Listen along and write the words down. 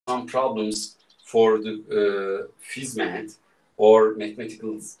some problems for the PHYS math or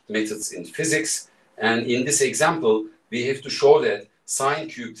mathematical methods in physics. And in this example, we have to show that sine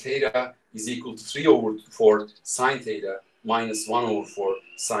cubed theta is equal to 3 over 4 sine theta minus 1 over 4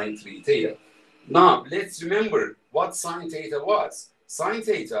 sine 3 theta. Now, let's remember what sine theta was. Sine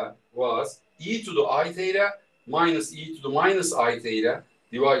theta was e to the I theta minus e to the minus I theta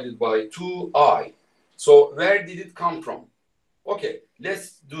divided by 2I. So where did it come from? Okay, let's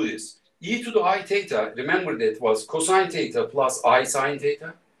do this. E to the I theta, remember that was cosine theta plus I sine theta.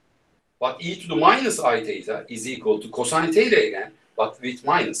 But e to the minus I theta is equal to cosine theta again, but with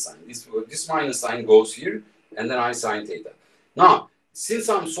minus sign. This minus sign goes here, and then I sine theta. Now, since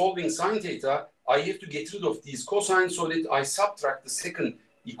I'm solving sine theta, I have to get rid of these cosines so that I subtract the second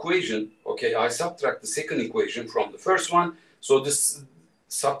equation. Okay, I subtract the second equation from the first one. So this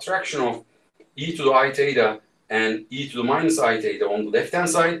subtraction of e to the I theta and e to the minus I theta on the left-hand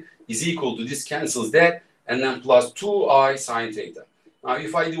side is equal to this cancels that, and then plus 2I sine theta. Now,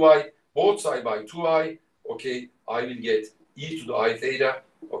 if I divide both sides by 2I, okay, I will get e to the I theta,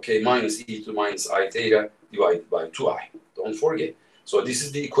 okay, minus e to the minus I theta divided by 2I. Don't forget. So this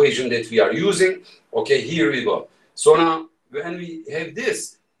is the equation that we are using. Okay, here we go. So now, when we have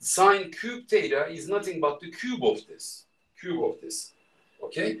this, sine cube theta is nothing but the cube of this.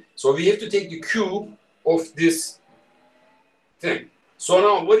 Okay, so we have to take the cube of this thing. So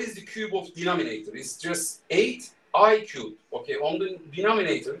now, what is the cube of denominator? It's just 8I cubed. Okay, on the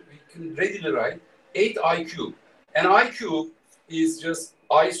denominator, we can readily write 8I cubed. And I cubed is just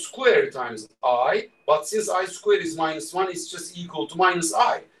I squared times I, but since I squared is minus 1, it's just equal to minus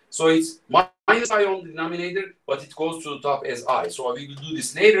I. So it's minus I on the denominator, but it goes to the top as I. So we will do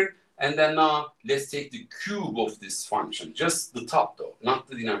this later. And then now, let's take the cube of this function. Just the top, though, not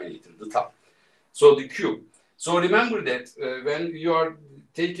the denominator, the top. So the cube. So remember that when you are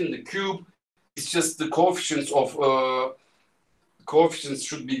taking the cube, it's just the coefficients of coefficients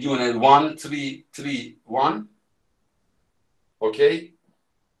should be given as 1, 3, 3, 1. Okay.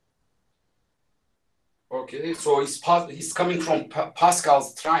 Okay, so it's coming from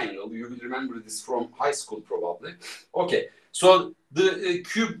Pascal's triangle. You will remember this from high school probably. Okay, so the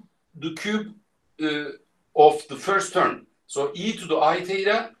cube of the first term. So e to the I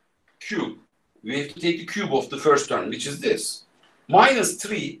theta cube. We have to take the cube of the first term, which is this. Minus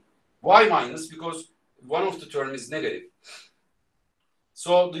 3. Why minus? Because one of the term is negative.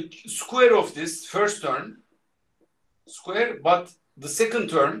 So the square of this first term, square, but the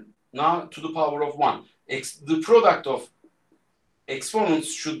second term, now to the power of 1. The product of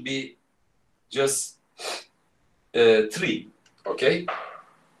exponents should be just 3. Okay?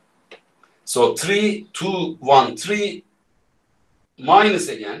 So 3, 2, 1, 3, minus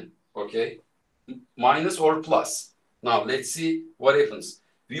again. Okay? Minus or plus. Now let's see what happens.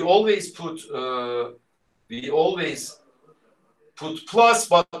 We always put plus,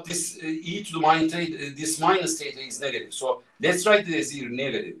 but this e to the minus theta, this minus theta is negative. So let's write it as here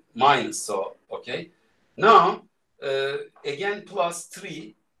negative minus. So okay. Now again plus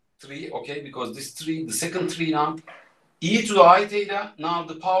 3, okay, because this 3, the second 3 now, e to the I theta, now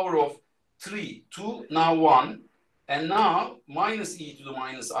the power of 3, 2, now 1, and now minus e to the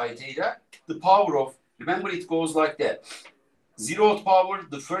minus I theta, the power of, remember it goes like that, 0th power,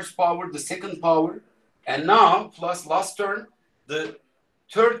 the first power, the second power, and now plus last term, the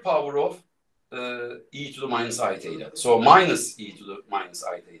third power of e to the minus I theta. So minus e to the minus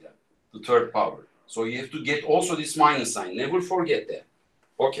I theta, the third power. So you have to get also this minus sign. Never forget that.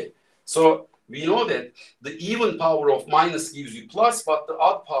 Okay. So we know that the even power of minus gives you plus, but the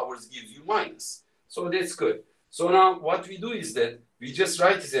odd powers gives you minus. So that's good. So now what we do is that we just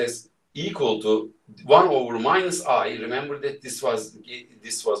write it as equal to 1 over minus I. Remember that this was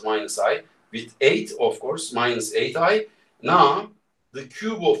minus I with 8, of course, minus 8I. Now the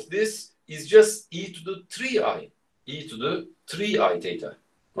cube of this is just e to the 3I. E to the 3I theta.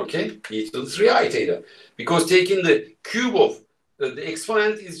 Okay, e to the 3I theta, because taking the cube of the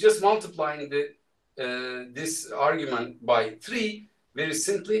exponent is just multiplying the this argument by 3 very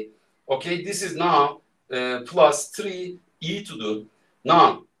simply. Okay, this is now plus 3 e to the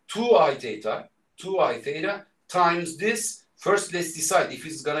now 2I theta times this. First, let's decide if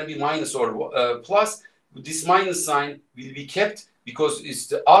it's gonna be minus or plus. This minus sign will be kept because it's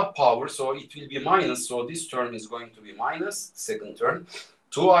the odd power, so it will be minus. So this term is going to be minus, second term.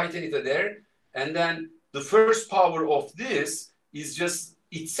 2I theta there, and then the first power of this is just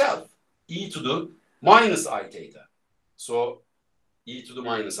itself, e to the minus I theta. So e to the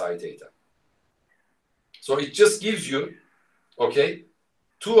minus I theta. So it just gives you, okay,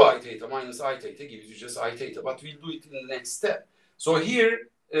 2I theta minus I theta gives you just I theta, but we'll do it in the next step. So here,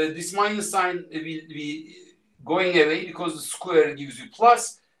 this minus sign will be going away because the square gives you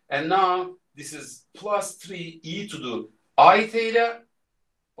plus, and now this is plus 3e to the I theta,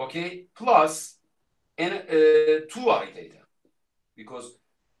 okay, plus 2I theta, because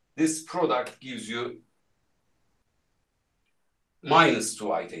this product gives you minus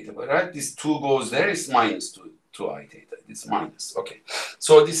 2I theta, right? This 2 goes there, it's minus 2I theta. It's minus, okay.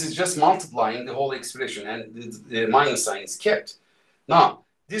 So this is just multiplying the whole expression, and the minus sign is kept. Now,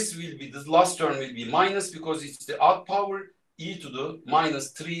 this will be, the last term will be minus because it's the odd power e to the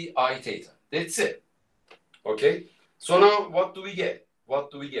minus 3I theta. That's it, okay? So now what do we get?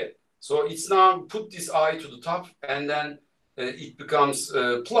 What do we get? So it's now put this I to the top, and then it becomes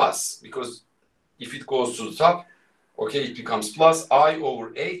plus, because if it goes to the top, okay, it becomes plus I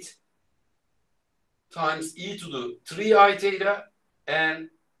over 8 times e to the 3I theta, and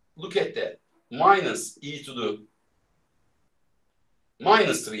look at that, minus e to the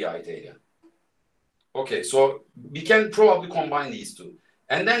minus 3I theta. Okay, so we can probably combine these two.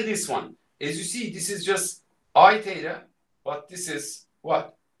 And then this one, as you see, this is just I theta, but this is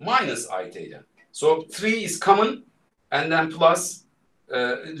what? Minus I theta. So 3 is common, and then plus,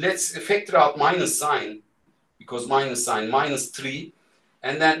 let's factor out minus sign, because minus sign, minus 3,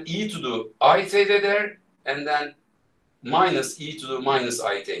 and then e to the I theta there, and then minus e to the minus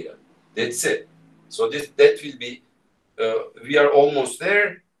I theta. That's it. So that will be, we are almost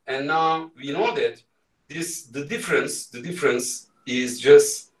there, and now we know that the difference is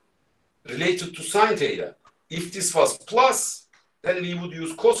just related to sine theta. If this was plus, then we would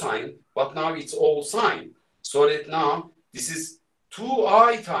use cosine, but now it's all sine. So that now this is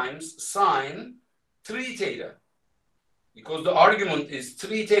 2I times sine 3 theta, because the argument is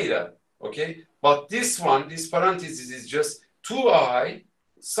 3 theta, okay? But this one, this parenthesis is just 2I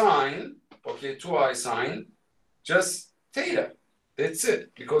sine, okay, 2I sine, just theta. That's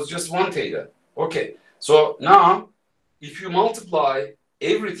it, because just 1 theta. Okay, so now if you multiply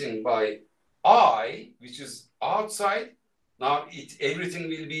everything by I, which is outside, now everything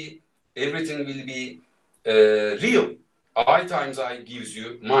will be real. I times I gives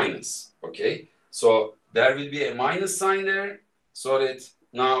you minus, okay? So there will be a minus sign there, so that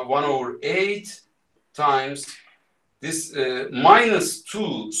now 1 over 8 times this minus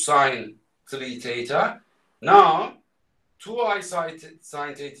 2 sine 3 theta. Now 2I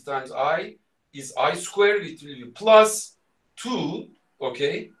sine theta times I is I squared, it will be plus 2,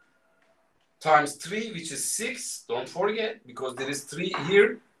 okay, times 3, which is 6, don't forget, because there is 3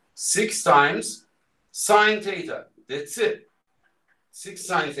 here, 6 times sine theta. That's it, 6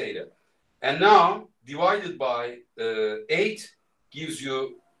 sine theta. And now divided by 8 gives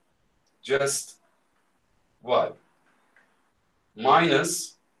you just what?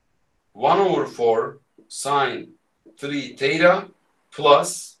 Minus 1 over 4 sine 3 theta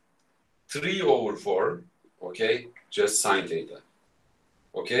plus 3 over 4, okay, just sine theta.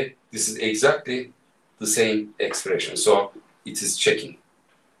 Okay, this is exactly the same expression. So it is checking.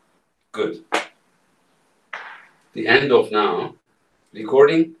 Good. The end of now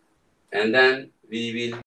recording, and then we will